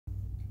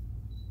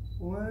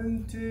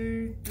1,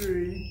 2,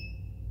 3.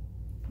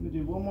 We'll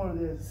do one more of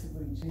this. See if we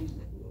can change it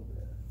a little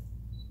bit.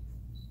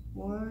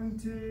 1,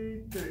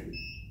 2, 3.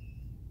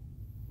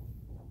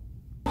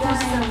 Thank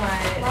you so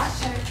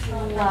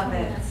much. Love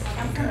it.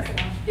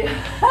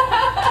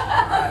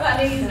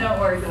 My knees don't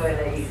work the way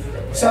they used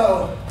to.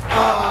 So,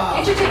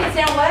 Get your tickets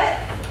now,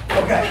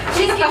 what? okay.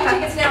 She's getting your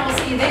tickets now, we'll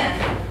see you then.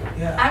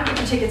 Yeah. I'm getting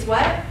your tickets,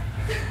 what?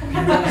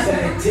 You're going to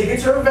say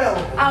tickets are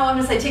available. Oh, I'm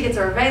going to say tickets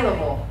are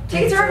available.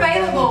 Tickets are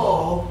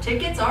available.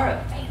 Tickets are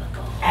available.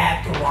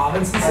 At the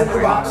Robinson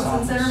Center box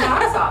Robinson office.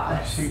 Center box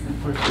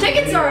office.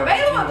 Tickets are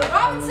available at the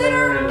Robinson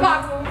Center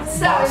box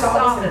Box office.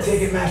 office and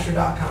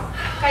Ticketmaster.com.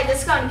 Okay,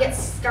 this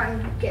is starting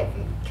to get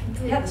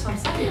confused. Yeah, that's what I'm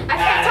saying. I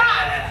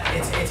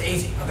can't talk. It's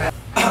easy, okay?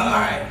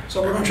 Alright,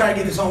 so we're going to try to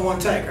get this on one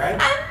take, right? I'm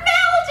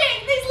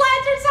melting. These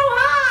lights are so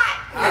hot.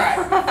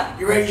 Alright,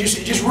 you ready?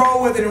 Just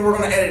roll with it and we're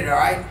going to edit it,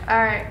 alright? All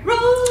right. Roll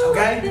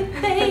Okay. with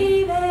it, baby.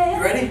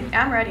 You ready?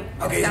 I'm ready.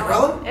 Okay, is it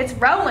rolling? It's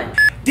rolling.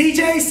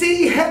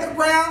 DJC, Heather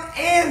Brown,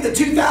 and the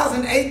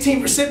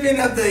 2018 recipient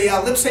of the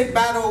Lip Sync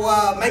Battle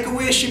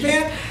Make-A-Wish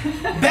event,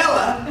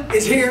 Bella,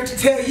 is here to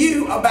tell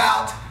you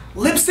about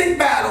Lip Sync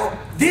Battle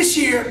this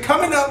year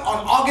coming up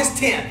on August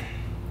 10th.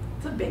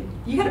 It's a big,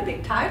 you got a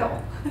big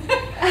title.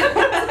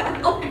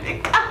 Really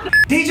big title.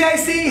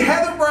 DJC,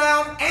 Heather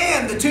Brown,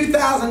 and the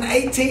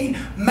 2018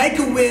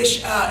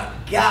 Make-A-Wish,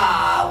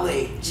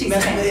 golly. She's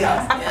messed me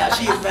up. fantastic. Yeah,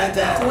 she is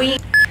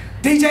fantastic.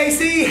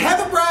 DJC,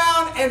 Heather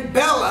Brown, and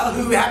Bella,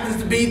 who happens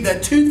to be the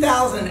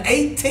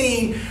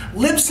 2018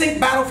 Lip Sync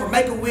Battle for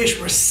Make-A-Wish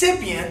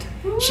recipient.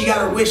 She got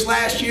her wish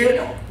last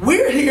year.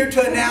 We're here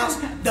to announce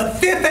the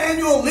 5th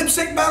annual Lip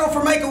Sync Battle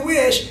for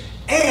Make-A-Wish.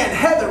 And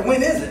Heather,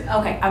 when is it?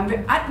 Okay, no,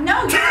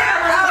 you said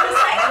I was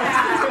saying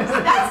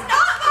that. That's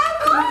not my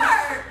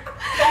part.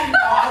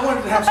 Oh, I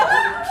wanted to have some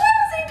What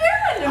is he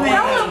doing to me?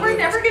 No, We're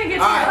never going to get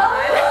to All right,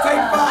 that.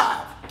 take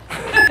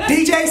 5.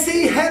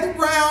 DJC, Heather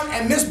Brown,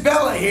 and Miss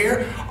Bella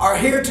here are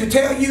here to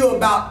tell you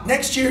about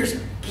next year's.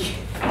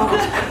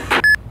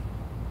 I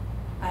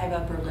have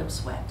upper lip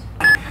sweat.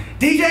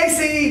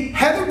 DJC,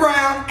 Heather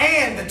Brown,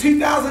 and the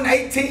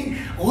 2018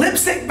 Lip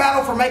Sync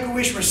Battle for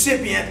Make-A-Wish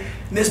recipient,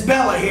 Miss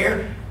Bella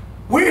here.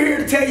 We're here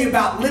to tell you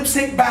about Lip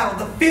Sync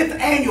Battle, the 5th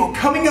annual,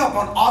 coming up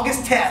on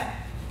August 10th.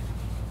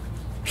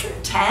 10?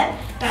 It's the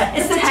 10.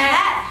 It's a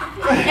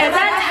 10.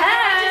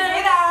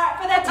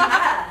 For the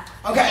 10.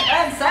 Okay.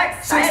 I'm so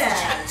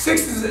excited.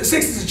 Six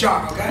is a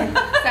charm, okay?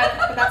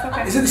 But that's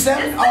okay. Is it the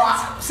 7th?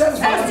 Oh, 7's It's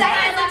fine.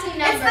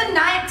 the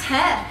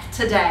 9/10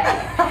 today.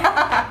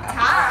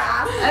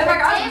 Ah. Oh my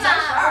gosh, I'm so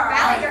sure.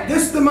 Alright,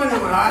 this is the money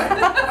one, alright?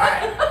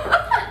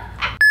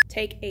 Alright.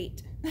 Take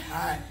 8.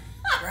 Alright.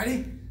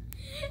 Ready?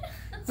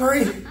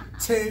 3,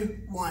 2,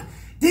 1.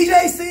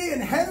 DJC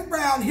and Heather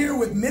Brown here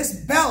with Miss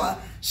Bella.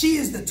 She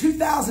is the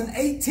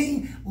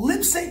 2018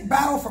 Lip Sync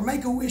Battle for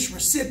Make-A-Wish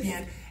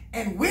recipient.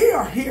 And we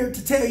are here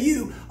to tell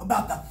you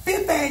about the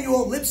 5th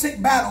annual Lip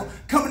Sync Battle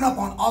coming up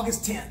on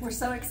August 10th. We're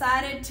so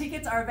excited.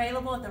 Tickets are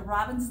available at the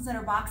Robinson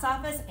Center box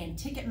office and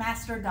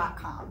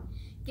Ticketmaster.com.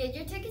 Get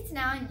your tickets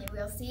now and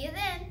we'll see you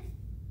then.